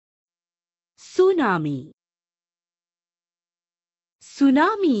Tsunami.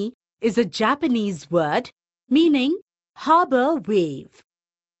 Tsunami is a Japanese word meaning harbour wave.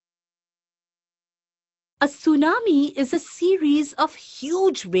 A tsunami is a series of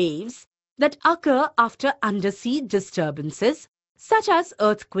huge waves that occur after undersea disturbances such as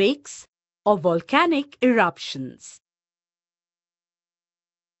earthquakes or volcanic eruptions.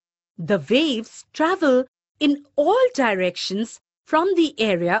 The waves travel in all directions from the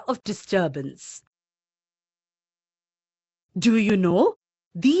area of disturbance. Do you know,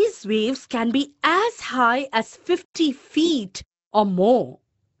 these waves can be as high as 50 feet or more.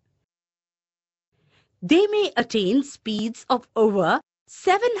 They may attain speeds of over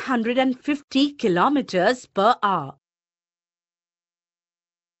 750 kilometers per hour.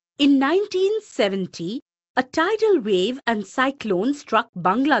 In 1970, a tidal wave and cyclone struck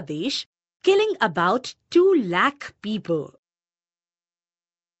Bangladesh, killing about 2 lakh people.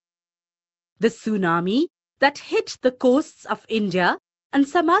 The tsunami that hit the coasts of India and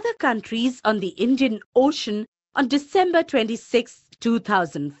some other countries on the Indian Ocean on December 26,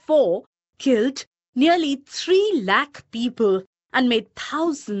 2004, killed nearly 3 lakh people and made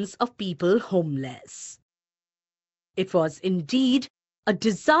thousands of people homeless. It was indeed a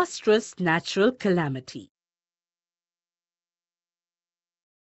disastrous natural calamity.